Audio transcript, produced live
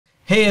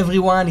Hey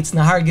everyone, it's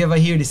Nahar Geva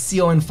here, the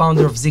CEO and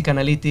founder of ZIK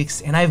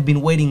Analytics, and I've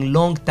been waiting a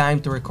long time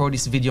to record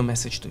this video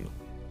message to you.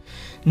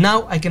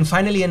 Now I can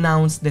finally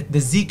announce that the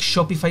ZIK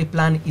Shopify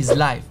plan is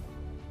live.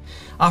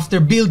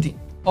 After building,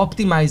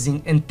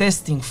 optimizing, and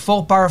testing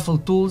 4 powerful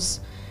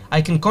tools,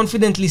 I can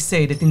confidently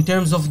say that in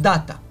terms of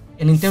data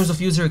and in terms of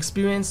user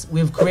experience,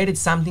 we have created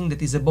something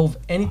that is above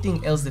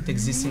anything else that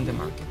exists in the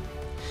market.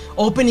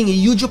 Opening a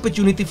huge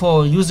opportunity for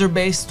our user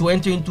base to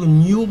enter into a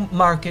new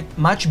market,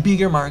 much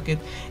bigger market,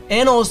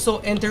 and also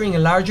entering a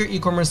larger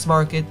e-commerce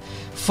market,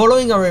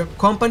 following our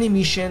company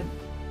mission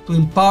to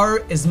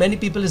empower as many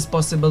people as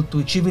possible to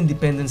achieve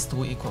independence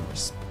through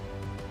e-commerce.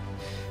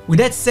 With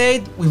that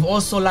said, we've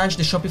also launched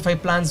the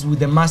Shopify plans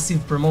with a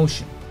massive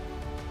promotion.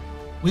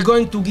 We're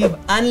going to give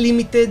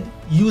unlimited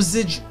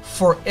usage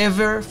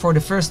forever for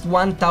the first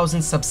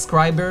 1,000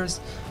 subscribers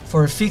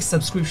for a fixed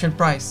subscription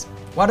price.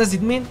 What does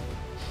it mean?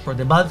 For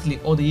the monthly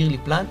or the yearly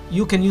plan,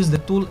 you can use the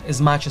tool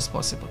as much as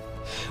possible.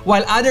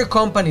 While other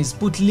companies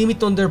put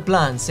limit on their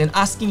plans and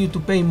asking you to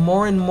pay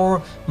more and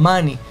more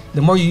money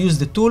the more you use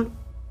the tool,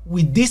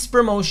 with this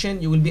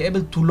promotion, you will be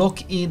able to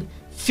lock in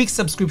fixed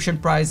subscription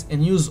price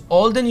and use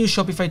all the new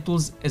Shopify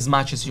tools as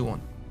much as you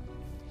want.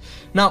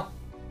 Now,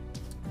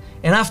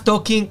 enough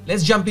talking,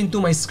 let's jump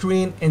into my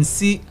screen and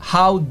see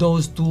how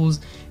those tools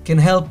can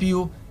help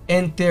you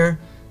enter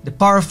the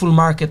powerful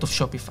market of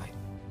Shopify.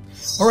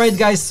 Alright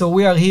guys, so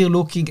we are here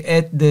looking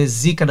at the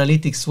ZIK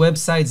Analytics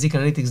website,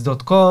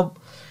 zikanalytics.com,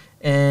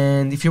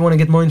 and if you want to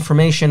get more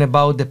information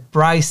about the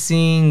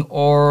pricing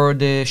or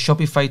the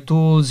Shopify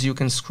tools, you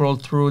can scroll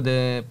through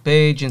the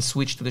page and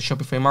switch to the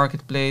Shopify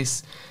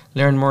marketplace,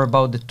 learn more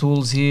about the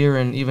tools here,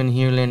 and even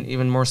here learn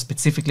even more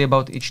specifically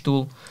about each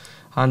tool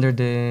under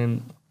the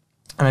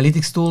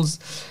analytics tools.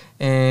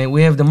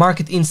 We have the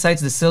market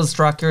insights, the sales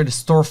tracker, the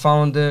store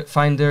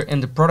finder,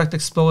 and the product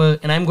explorer.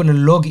 And I'm going to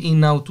log in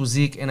now to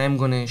ZIK and I'm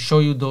going to show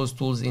you those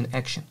tools in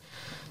action.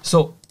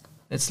 So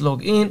let's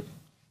log in.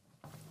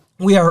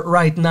 We are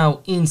right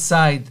now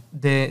inside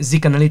the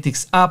ZIK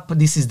Analytics app.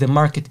 This is the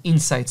market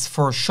insights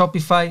for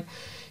Shopify.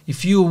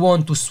 If you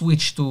want to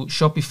switch to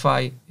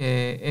Shopify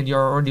and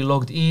you're already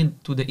logged in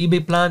to the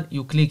eBay plan,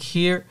 you click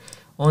here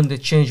on the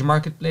change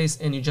marketplace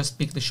and you just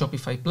pick the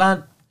Shopify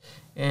plan,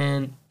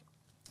 and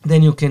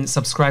then you can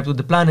subscribe to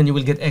the plan and you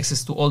will get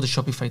access to all the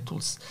Shopify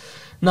tools.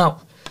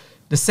 Now,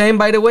 the same,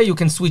 by the way, you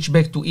can switch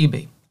back to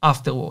eBay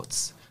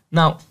afterwards.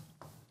 Now,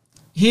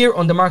 here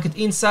on the market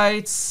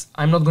insights,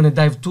 I'm not going to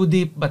dive too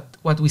deep, but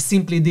what we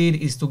simply did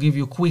is to give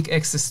you quick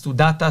access to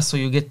data so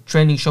you get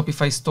trending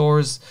Shopify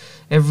stores.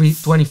 Every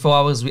 24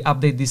 hours, we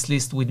update this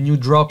list with new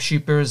drop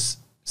shippers,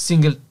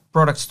 single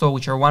product store,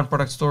 which are one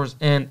product stores,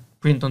 and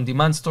print on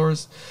demand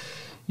stores.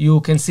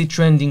 You can see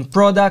trending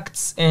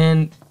products,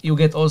 and you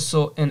get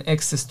also an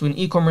access to an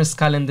e-commerce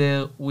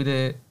calendar with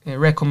a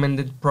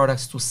recommended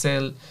products to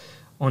sell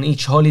on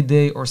each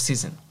holiday or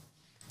season.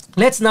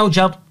 Let's now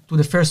jump to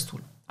the first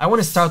tool. I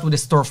want to start with the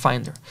Store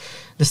Finder.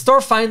 The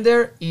Store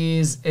Finder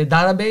is a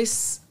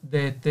database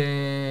that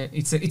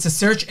it's a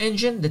search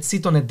engine that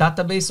sits on a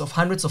database of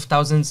hundreds of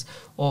thousands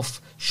of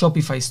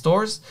Shopify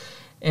stores.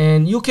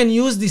 And you can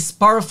use this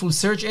powerful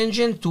search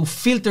engine to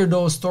filter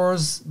those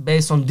stores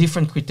based on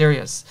different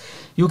criteria.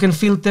 You can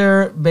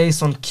filter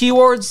based on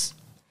keywords.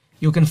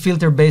 You can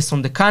filter based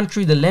on the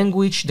country, the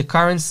language, the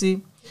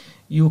currency.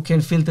 You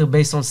can filter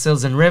based on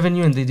sales and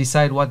revenue, and they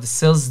decide what the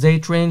sales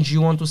date range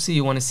you want to see.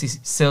 You want to see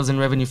sales and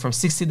revenue from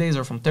 60 days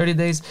or from 30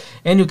 days,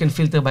 and you can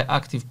filter by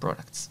active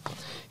products.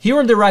 Here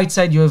on the right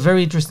side, you have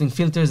very interesting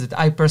filters that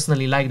I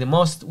personally like the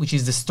most, which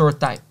is the store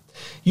type.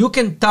 You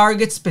can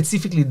target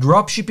specifically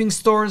dropshipping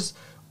stores,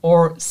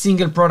 or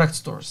single product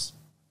stores,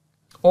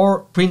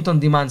 or print on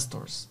demand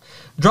stores.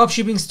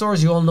 Dropshipping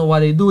stores, you all know what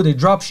they do. They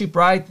dropship,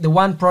 right? The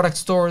one product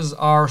stores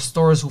are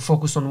stores who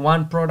focus on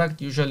one product.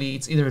 Usually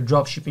it's either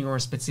dropshipping or a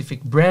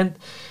specific brand.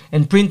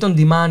 And print on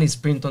demand is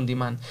print on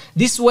demand.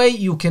 This way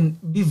you can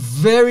be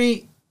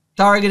very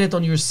targeted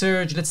on your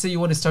search. Let's say you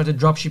want to start a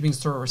dropshipping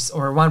store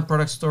or a one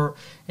product store,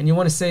 and you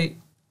want to say,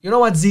 you know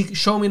what, ZIK,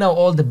 show me now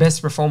all the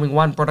best performing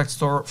one product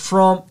store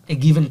from a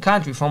given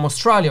country, from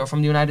Australia or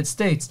from the United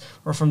States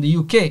or from the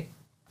UK.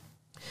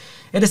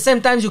 At the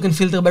same time, you can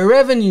filter by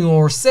revenue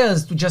or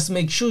sales to just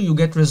make sure you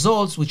get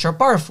results which are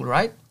powerful,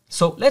 right?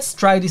 So let's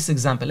try this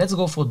example. Let's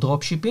go for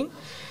dropshipping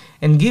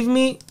and give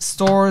me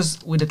stores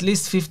with at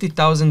least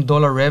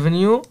 $50,000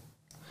 revenue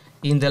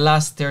in the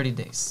last 30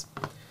 days.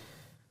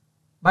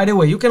 By the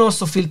way, you can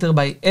also filter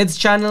by ads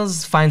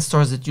channels, find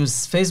stores that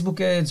use Facebook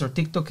ads or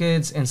TikTok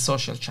ads, and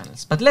social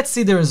channels. But let's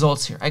see the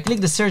results here. I click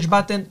the search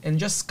button and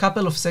just a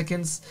couple of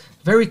seconds,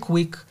 very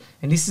quick.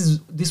 And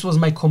this was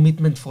my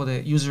commitment for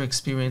the user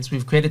experience.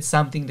 We've created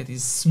something that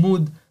is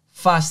smooth,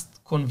 fast,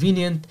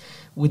 convenient,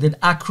 with an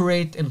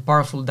accurate and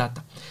powerful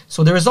data.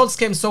 So the results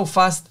came so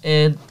fast,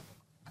 and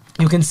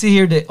you can see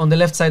here on the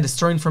left side the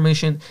store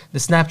information, the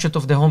snapshot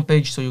of the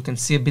homepage, so you can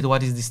see a bit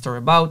what is the store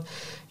about.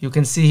 You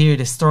can see here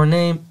the store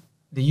name,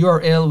 the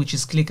URL, which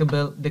is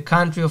clickable, the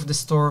country of the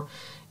store.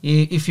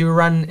 If you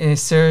run a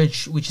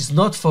search which is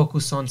not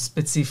focused on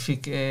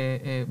specific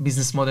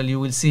business model, you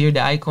will see here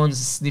the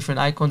icons, different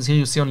icons. Here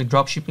you see only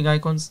dropshipping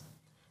icons,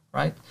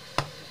 right?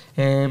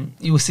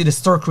 You will see the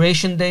store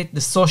creation date,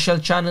 the social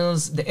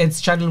channels, the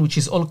ads channel, which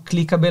is all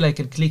clickable. I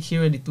can click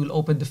here and it will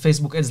open the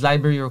Facebook ads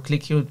library, or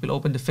click here, it will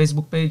open the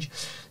Facebook page.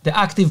 The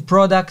active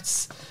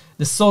products,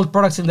 the sold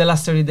products in the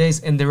last 30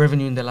 days, and the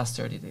revenue in the last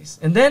 30 days.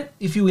 And then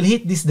if you will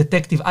hit this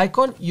detective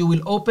icon, you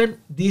will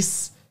open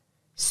this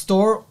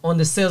store on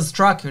the sales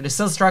tracker. The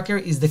sales tracker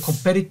is the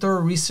competitor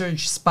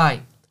research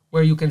spy,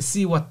 where you can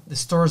see what the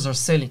stores are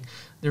selling,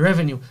 the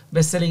revenue,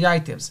 best-selling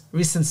items,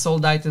 recent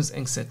sold items,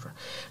 etc.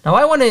 Now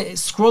I want to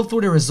scroll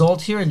through the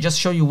result here and just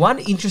show you one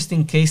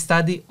interesting case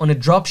study on a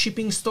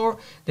dropshipping store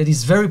that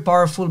is very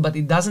powerful, but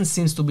it doesn't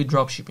seem to be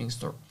dropshipping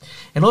store.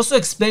 And also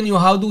explain you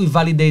how do we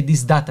validate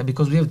this data,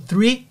 because we have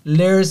 3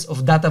 layers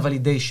of data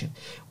validation.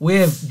 We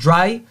have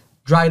dry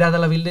data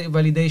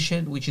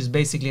validation, which is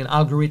basically an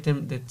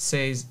algorithm that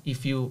says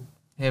if you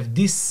have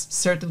this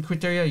certain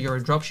criteria, you're a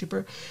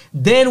dropshipper.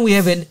 Then we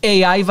have an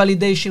AI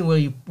validation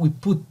where we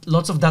put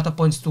lots of data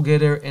points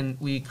together and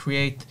we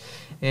create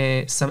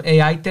some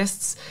AI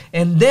tests.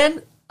 And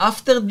then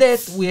after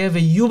that, we have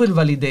a human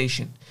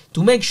validation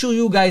to make sure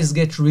you guys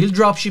get real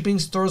dropshipping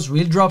stores,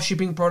 real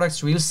dropshipping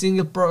products, real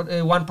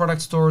one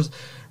product stores,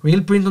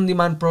 real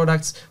print-on-demand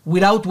products,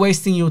 without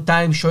wasting your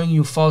time showing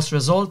you false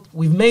result.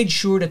 We've made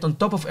sure that on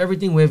top of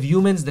everything, we have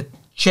humans that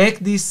check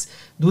this,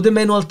 do the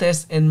manual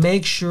test, and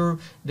make sure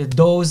that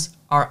those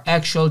are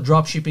actual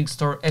dropshipping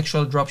store,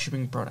 actual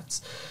dropshipping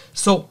products.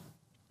 So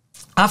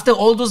after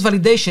all those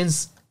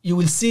validations, you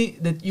will see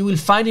that you will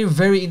find here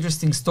very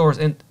interesting stores.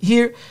 And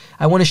here,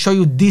 I want to show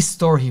you this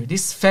store here,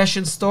 this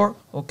fashion store,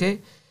 okay?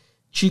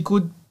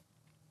 Chikud,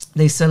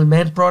 they sell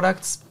men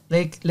products.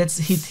 Like, let's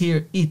hit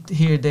here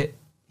the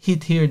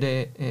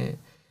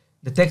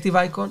detective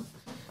icon,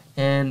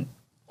 and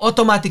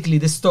automatically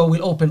the store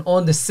will open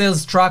on the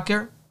sales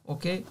tracker.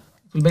 Okay, it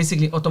will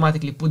basically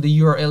automatically put the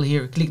URL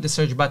here, click the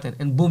search button,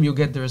 and boom, you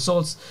get the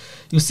results.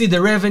 You see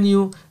the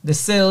revenue, the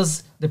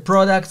sales, the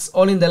products,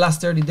 all in the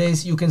last 30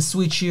 days. You can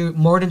switch here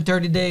more than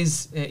 30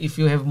 days if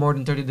you have more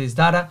than 30 days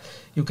data.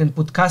 You can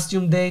put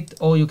custom date,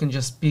 or you can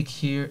just pick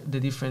here the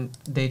different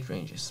date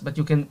ranges. But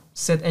you can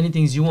set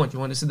anything you want. You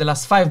want to see the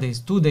last 5 days,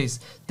 2 days,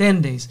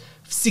 10 days,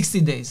 60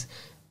 days,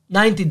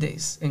 90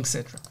 days,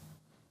 etc.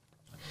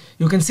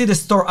 You can see the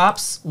store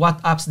apps,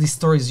 what apps this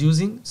store is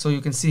using. So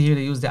you can see here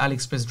they use the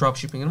AliExpress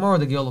dropshipping and more,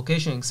 the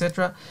geolocation,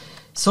 etc.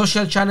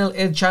 Social channel,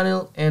 ad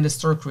channel, and the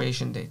store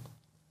creation date.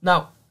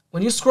 Now,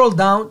 when you scroll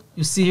down,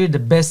 you see here the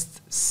best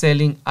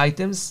selling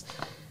items,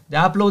 the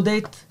upload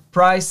date,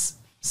 price,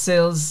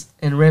 sales,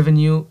 and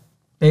revenue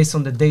based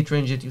on the date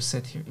range that you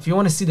set here. If you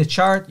want to see the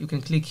chart, you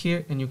can click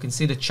here and you can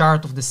see the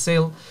chart of the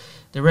sale,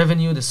 the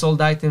revenue, the sold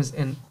items,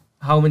 and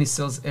how many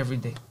sales every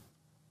day.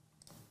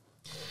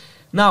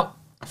 Now,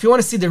 if you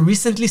want to see the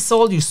recently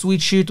sold, you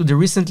switch here to the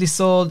recently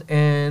sold,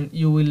 and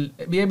you will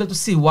be able to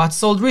see what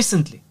sold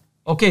recently.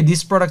 Okay,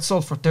 this product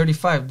sold for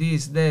 35,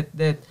 this,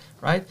 that,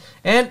 right?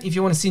 And if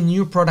you want to see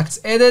new products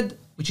added,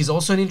 which is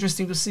also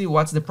interesting to see,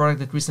 what's the product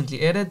that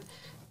recently added,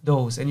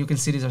 those. And you can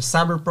see these are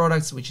summer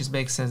products, which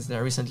makes sense,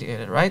 they're recently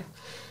added, right?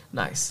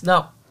 Nice.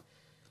 Now,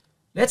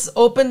 let's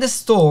open the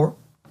store,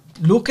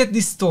 look at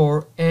this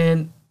store,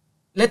 and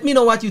let me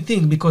know what you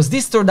think, because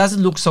this store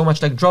doesn't look so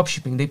much like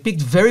dropshipping. They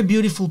picked very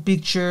beautiful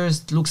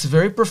pictures, it looks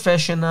very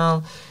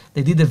professional.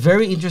 They did a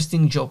very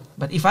interesting job.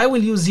 But if I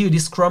will use here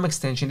this Chrome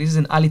extension, this is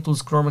an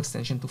AliTools Chrome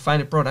extension to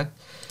find a product,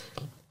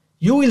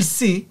 you will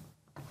see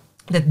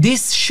that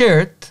this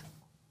shirt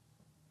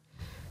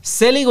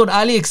selling on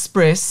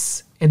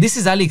AliExpress, and this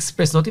is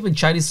AliExpress, not even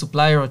Chinese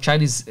supplier or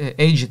Chinese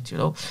agent, you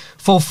know,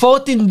 for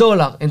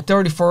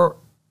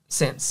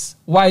 $14.34,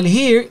 while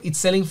here it's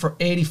selling for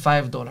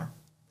 $85.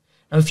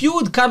 Now, if you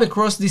would come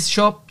across this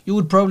shop, you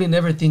would probably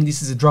never think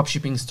this is a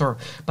dropshipping store.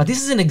 But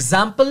this is an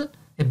example,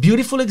 a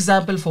beautiful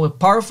example for a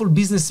powerful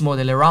business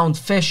model around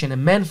fashion, a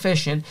man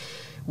fashion,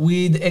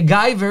 with a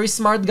guy, very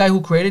smart guy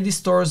who created these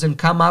stores and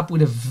come up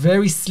with a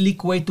very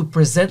sleek way to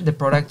present the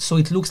product so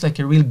it looks like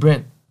a real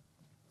brand,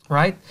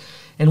 right?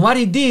 And what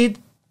he did,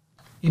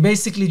 he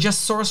basically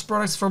just sourced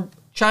products from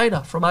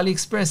China, from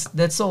AliExpress,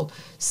 that's all.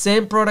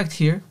 Same product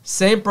here,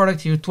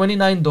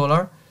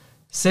 $29,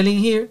 selling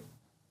here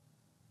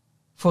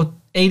for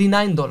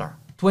 $89,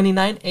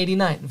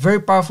 $29.89.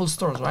 Very powerful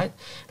stores, right?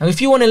 Now,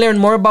 if you want to learn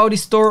more about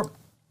this store,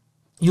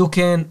 you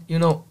can,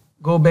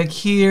 go back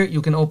here.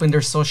 You can open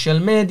their social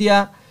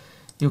media.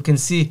 You can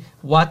see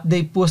what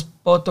they put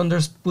on their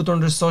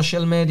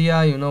social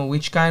media,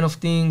 which kind of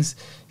things.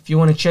 If you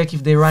want to check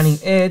if they're running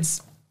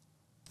ads,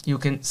 you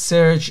can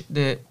search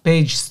the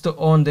page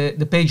on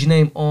the page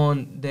name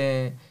on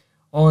the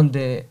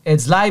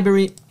ads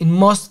library. In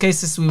most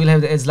cases, we will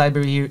have the ads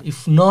library here.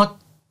 If not,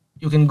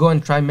 you can go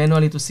and try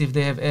manually to see if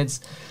they have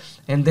ads.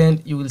 And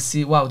then you will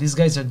see, wow, these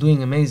guys are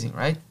doing amazing,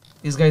 right?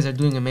 These guys are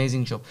doing an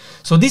amazing job.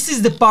 So this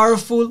is the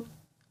powerful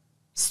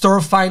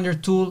Store Finder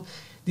tool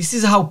This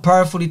is how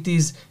powerful it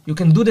is. You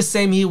can do the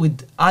same here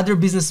with other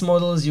business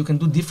models. You can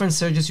do different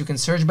searches. You can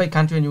search by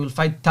country and you will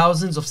find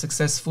thousands of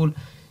successful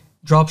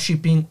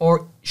dropshipping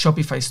or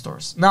Shopify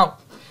stores. Now,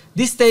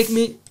 this takes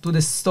me to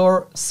the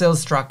store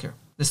sales tracker.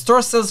 The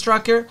store sales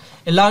tracker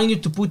allowing you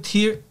to put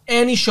here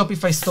any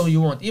Shopify store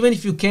you want. Even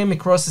if you came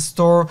across a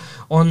store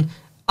on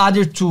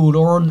other tool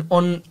or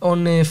on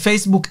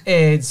Facebook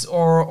ads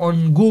or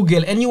on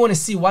Google and you want to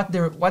see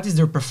what is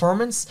their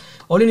performance,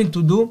 all you need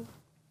to do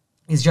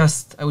is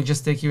I will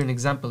just take here an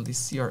example,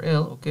 this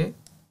URL, okay?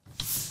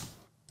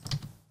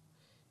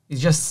 Is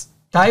just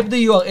type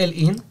the URL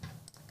in.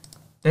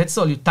 That's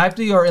all. You type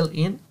the URL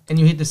in and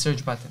you hit the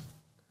search button.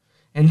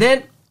 And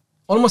then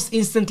almost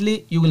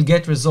instantly you will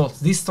get results.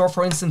 This store,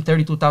 for instance,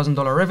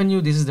 $32,000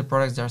 revenue. This is the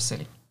products they are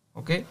selling,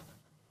 okay?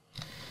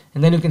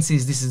 And then you can see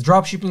if this is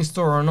dropshipping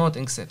store or not,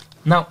 etc.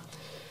 Now,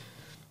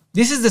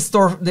 this is the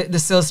store, the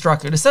sales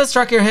tracker. The sales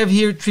tracker have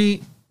here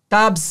 3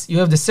 tabs. You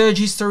have the search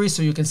history,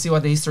 so you can see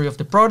what the history of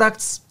the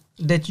products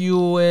that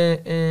you,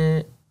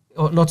 the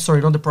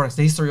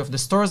history of the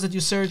stores that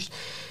you searched.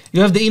 You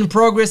have the in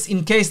progress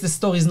in case the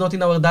store is not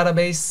in our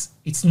database.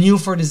 It's new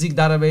for the ZIK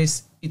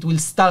database. It will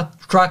start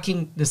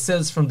tracking the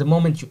sales from the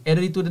moment you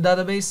added it to the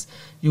database.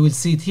 You will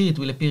see it here, it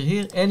will appear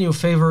here, and your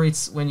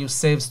favorites when you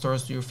save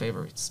stores to your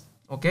favorites,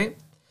 okay?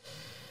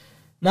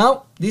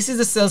 Now, this is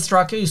the sales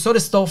tracker. You saw the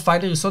store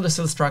finder, you saw the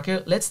sales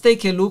tracker. Let's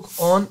take a look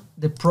on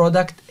the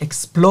Product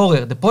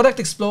Explorer. The Product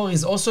Explorer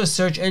is also a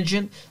search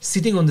engine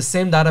sitting on the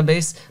same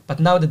database,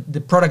 but now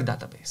the product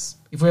database.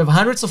 If we have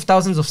hundreds of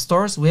thousands of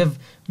stores, we have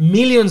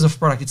millions of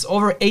products. It's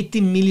over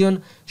 80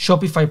 million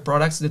Shopify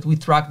products that we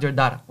track their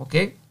data,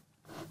 okay?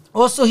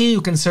 Also here,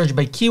 you can search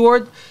by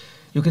keyword,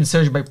 you can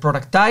search by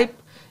product type,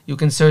 you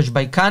can search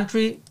by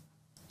country,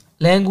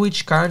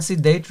 language, currency,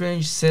 date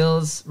range,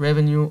 sales,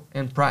 revenue,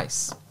 and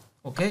price.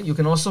 Okay, you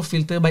can also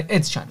filter by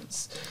ads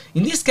channels.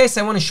 In this case,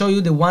 I want to show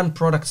you the one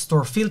product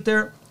store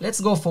filter.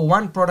 Let's go for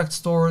one product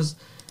stores,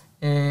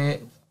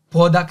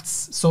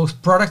 products. So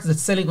products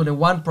that's selling on a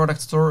one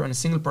product store, on a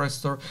single product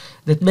store,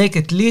 that make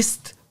at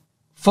least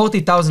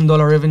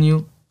 $40,000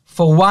 revenue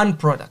for one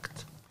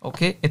product.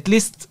 Okay, at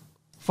least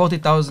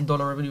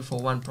 $40,000 revenue for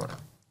one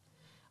product.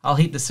 I'll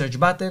hit the search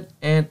button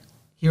and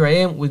here I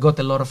am, we got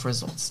a lot of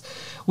results.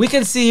 We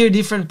can see here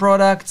different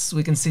products.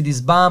 We can see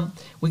this BAM.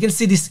 We can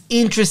see this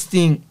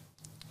interesting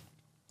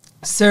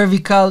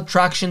cervical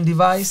traction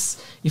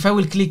device. If I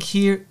will click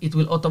here, it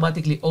will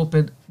automatically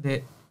open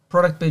the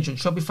product page on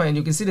Shopify, and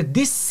you can see that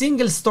this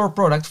single store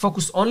product,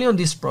 focus only on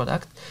this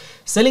product,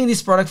 selling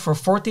this product for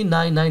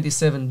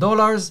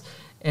 $49.97,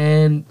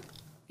 and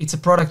it's a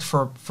product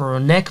for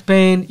neck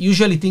pain,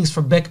 usually things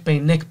for back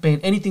pain, neck pain,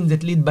 anything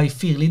that lead by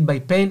fear, lead by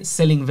pain,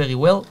 selling very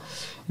well.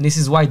 And this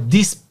is why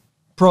this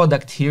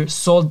product here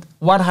sold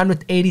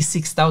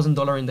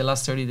 $186,000 in the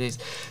last 30 days.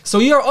 So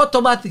you're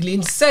automatically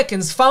in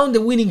seconds found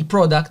the winning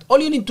product. All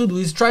you need to do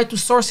is try to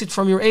source it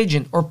from your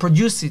agent or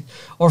produce it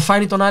or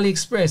find it on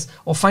AliExpress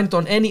or find it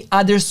on any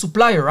other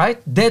supplier, right?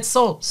 That's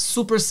all,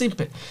 super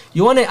simple.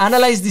 You want to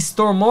analyze this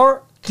store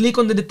more? Click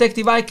on the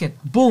detective icon.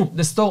 Boom,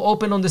 the store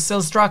open on the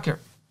sales tracker,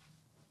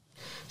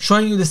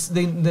 showing you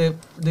the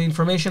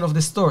information of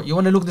the store. You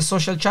want to look the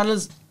social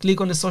channels?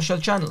 Click on the social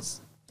channels,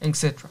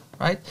 etc.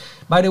 Right?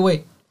 By the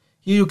way,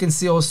 here you can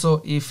see also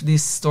if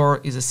this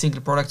store is a single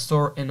product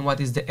store and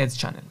what is the ads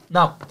channel.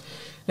 Now,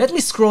 let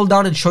me scroll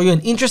down and show you an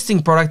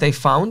interesting product I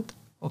found,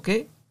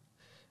 okay?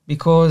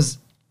 Because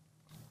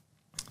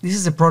this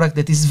is a product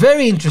that is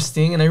very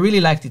interesting and I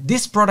really liked it.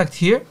 This product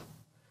here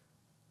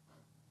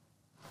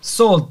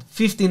sold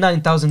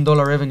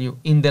 $59,000 revenue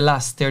in the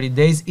last 30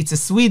 days. It's a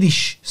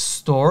Swedish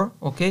store,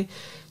 okay?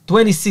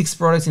 26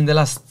 products in the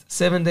last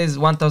 7 days,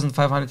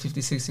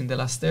 1,556 in the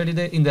last 30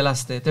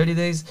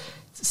 days.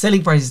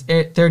 Selling price is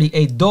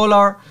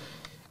 $38.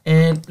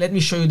 And let me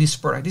show you this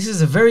product. This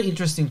is a very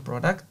interesting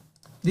product.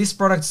 This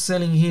product is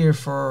selling here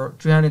for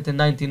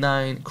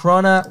 399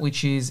 krona,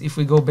 which is, if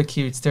we go back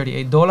here, it's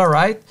 $38,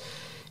 right?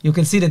 You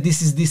can see that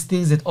this is these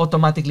things that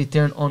automatically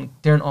turn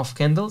off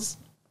candles.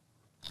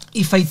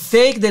 If I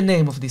take the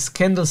name of this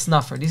candle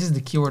snuffer, this is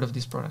the keyword of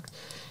this product,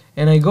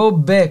 and I go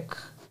back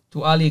to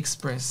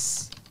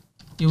AliExpress,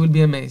 you will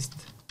be amazed.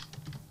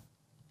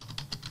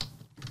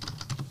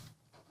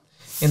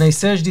 And I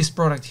search this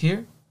product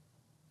here.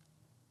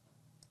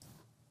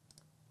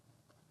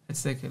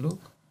 Let's take a look.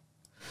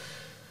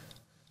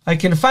 I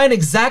can find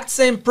exact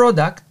same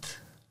product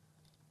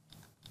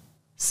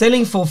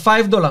selling for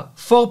 $5,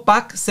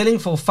 4-pack selling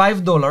for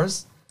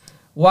 $5,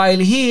 while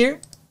here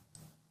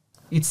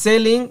it's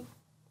selling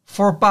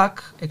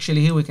 4-pack.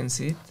 Actually, here we can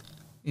see it.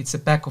 It's a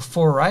pack of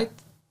 4, right?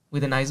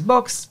 With a nice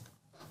box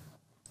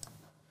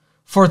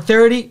for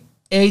 $38.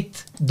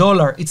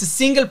 It's a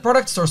single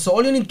product store, so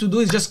all you need to do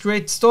is just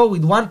create a store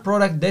with one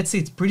product. That's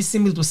it. Pretty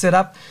simple to set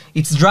up.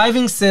 It's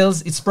driving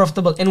sales, it's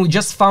profitable, and we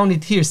just found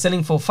it here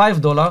selling for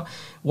 $5,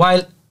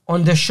 while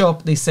on the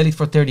shop they sell it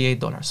for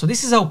 $38. So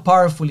this is how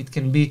powerful it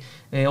can be.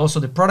 Also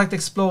the Product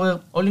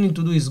Explorer, all you need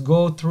to do is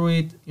go through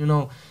it, you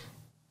know,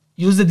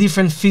 use the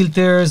different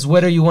filters,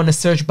 whether you want to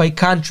search by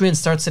country and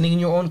start selling in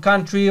your own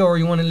country, or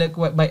you want to look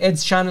by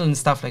ads channel and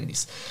stuff like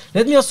this.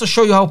 Let me also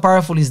show you how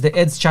powerful is the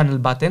ads channel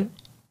button.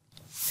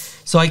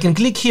 So I can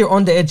click here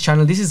on the ads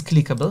channel. This is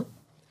clickable,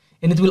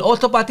 and it will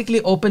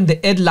automatically open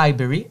the ad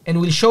library and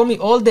will show me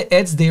all the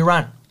ads they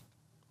run.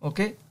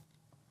 Okay,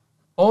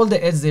 all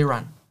the ads they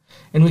run,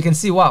 and we can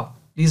see, wow,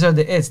 these are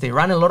the ads. They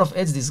run a lot of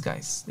ads, these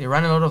guys. They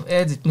run a lot of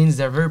ads. It means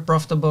they're very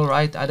profitable,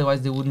 right?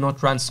 Otherwise, they would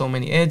not run so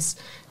many ads.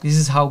 This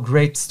is how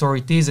great store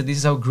it is, and this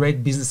is how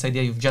great business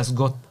idea you've just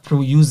got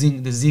through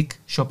using the ZIK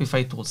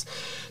Shopify tools.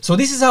 So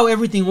this is how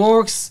everything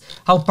works,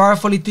 how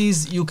powerful it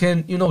is. You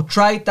can,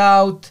 try it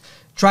out,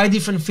 try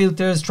different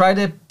filters, try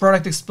the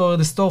Product Explorer,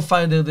 the Store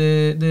Finder,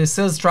 the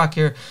Sales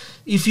Tracker.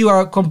 If you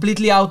are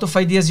completely out of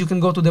ideas, you can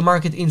go to the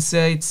Market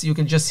Insights. You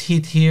can just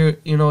hit here,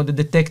 the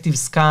detective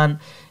scan,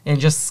 and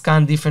just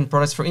scan different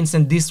products. For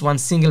instance, this one,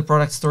 single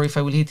product store, if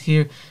I will hit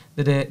here,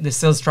 the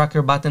sales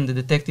tracker button, the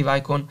detective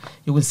icon,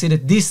 you will see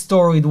that this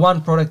store with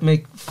one product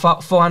make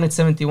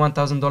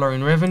 $471,000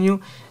 in revenue,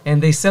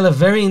 and they sell a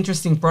very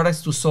interesting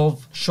products to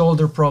solve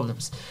shoulder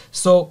problems.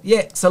 So yeah,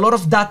 it's a lot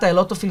of data, a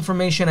lot of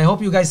information. I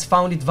hope you guys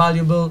found it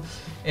valuable,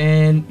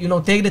 and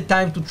take the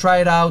time to try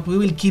it out. We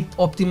will keep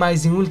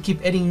optimizing, we'll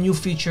keep adding new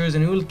features,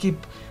 and we will keep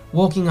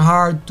working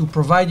hard to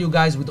provide you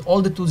guys with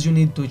all the tools you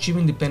need to achieve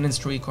independence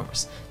through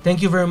e-commerce.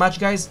 Thank you very much,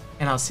 guys,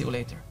 and I'll see you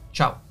later.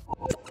 Ciao.